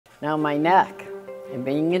Now my neck, and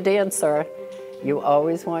being a dancer, you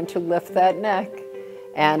always want to lift that neck.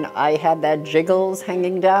 And I had that jiggles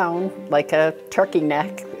hanging down like a turkey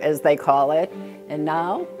neck, as they call it. And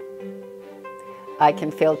now I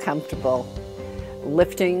can feel comfortable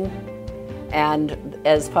lifting. And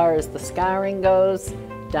as far as the scarring goes,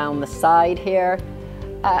 down the side here,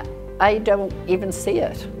 I don't even see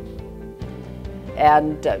it.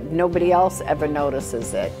 And nobody else ever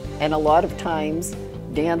notices it. And a lot of times,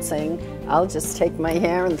 dancing, I'll just take my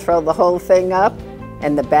hair and throw the whole thing up,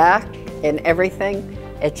 and the back and everything.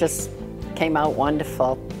 It just came out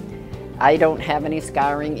wonderful. I don't have any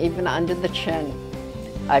scarring, even under the chin.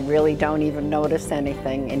 I really don't even notice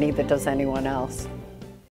anything, and neither does anyone else.